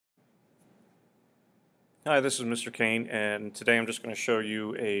Hi, this is Mr. Kane, and today I'm just going to show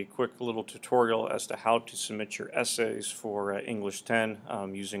you a quick little tutorial as to how to submit your essays for English 10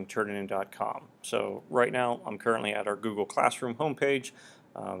 using Turnitin.com. So right now I'm currently at our Google Classroom homepage.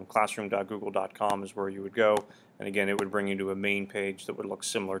 Classroom.google.com is where you would go, and again it would bring you to a main page that would look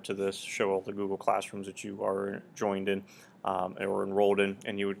similar to this, show all the Google Classrooms that you are joined in or enrolled in,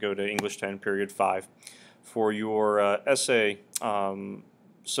 and you would go to English 10 period 5. For your essay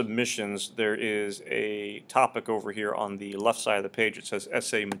submissions, there is a topic over here on the left side of the page. It says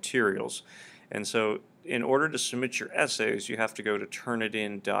essay materials, and so in order to submit your essays you have to go to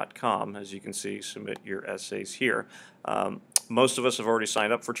Turnitin.com. As you can see, submit your essays here. Most of us have already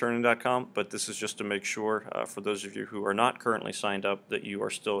signed up for Turnitin.com, but this is just to make sure for those of you who are not currently signed up that you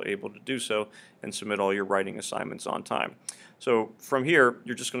are still able to do so and submit all your writing assignments on time. So from here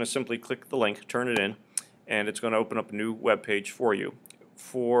you're just going to simply click the link, Turnitin, and it's going to open up a new web page for you.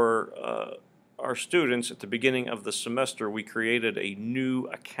 For our students at the beginning of the semester, we created a new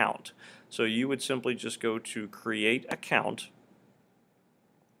account. So you would simply just go to create account,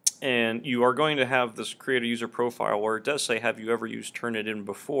 and you are going to have this create a user profile where it does say have you ever used Turnitin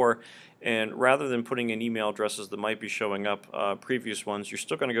before, and rather than putting in email addresses that might be showing up previous ones, you're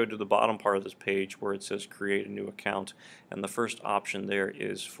still going to go to the bottom part of this page where it says create a new account, and the first option there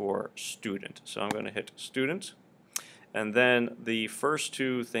is for student. So I'm going to hit student. And then the first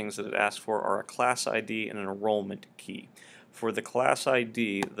two things that it asks for are a class ID and an enrollment key. For the class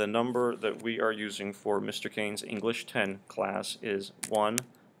ID, the number that we are using for Mr. Kane's English 10 class is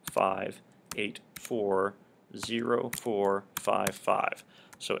 15840455.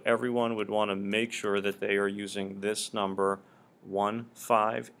 So everyone would want to make sure that they are using this number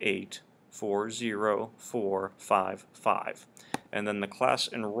 15840455. And then the class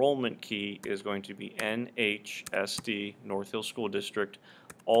enrollment key is going to be NHSD, North Hill School District,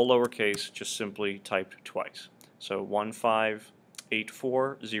 all lowercase, just simply typed twice. So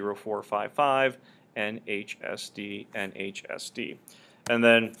 15840455 NHSD NHSD. And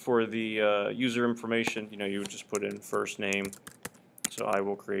then for the user information, you would just put in first name. So I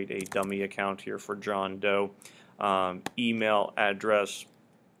will create a dummy account here for John Doe. Email address,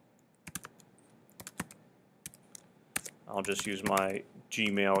 I'll just use my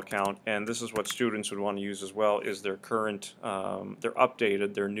Gmail account, and this is what students would want to use as well, is their current,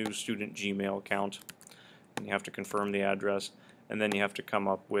 their new student Gmail account. And you have to confirm the address, and then you have to come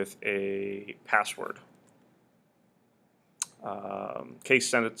up with a password. Case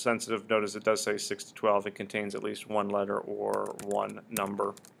sensitive, notice it does say 6 to 12. It contains at least one letter or one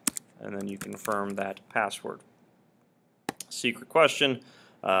number, and then you confirm that password. Secret question.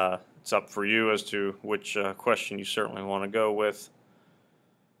 It's up for you as to which question you certainly want to go with.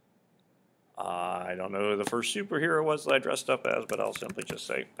 I don't know who the first superhero was that I dressed up as, but I'll simply just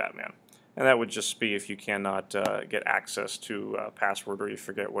say Batman. And that would just be if you cannot get access to a password or you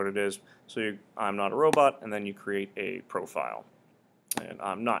forget what it is. So I'm not a robot, and then you create a profile. And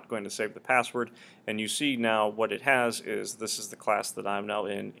I'm not going to save the password, and you see now what it has is this is the class that I'm now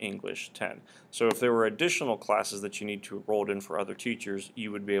in, English 10. So if there were additional classes that you need to enroll in for other teachers,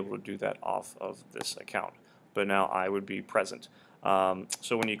 you would be able to do that off of this account, but now I would be present.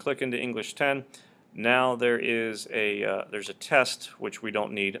 So when you click into English 10, now there's a test which we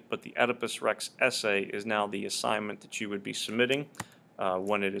don't need, but the Oedipus Rex essay is now the assignment that you would be submitting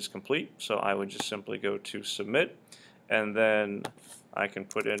when it is complete. So I would just simply go to submit, and then I can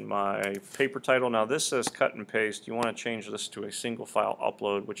put in my paper title. Now this says cut and paste. You want to change this to a single file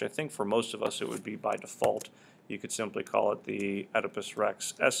upload, which I think for most of us it would be by default. You could simply call it the Oedipus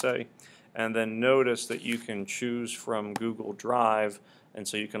Rex essay, and then notice that you can choose from Google Drive, and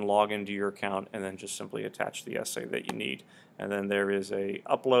so you can log into your account and then just simply attach the essay that you need. And then there is a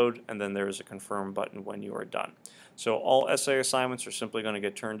upload, and then there is a confirm button when you are done. So all essay assignments are simply going to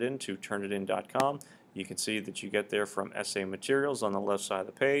get turned into Turnitin.com. You can see that you get there from essay materials on the left side of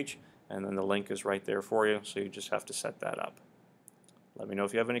the page, and then the link is right there for you, so you just have to set that up. Let me know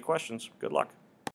if you have any questions. Good luck.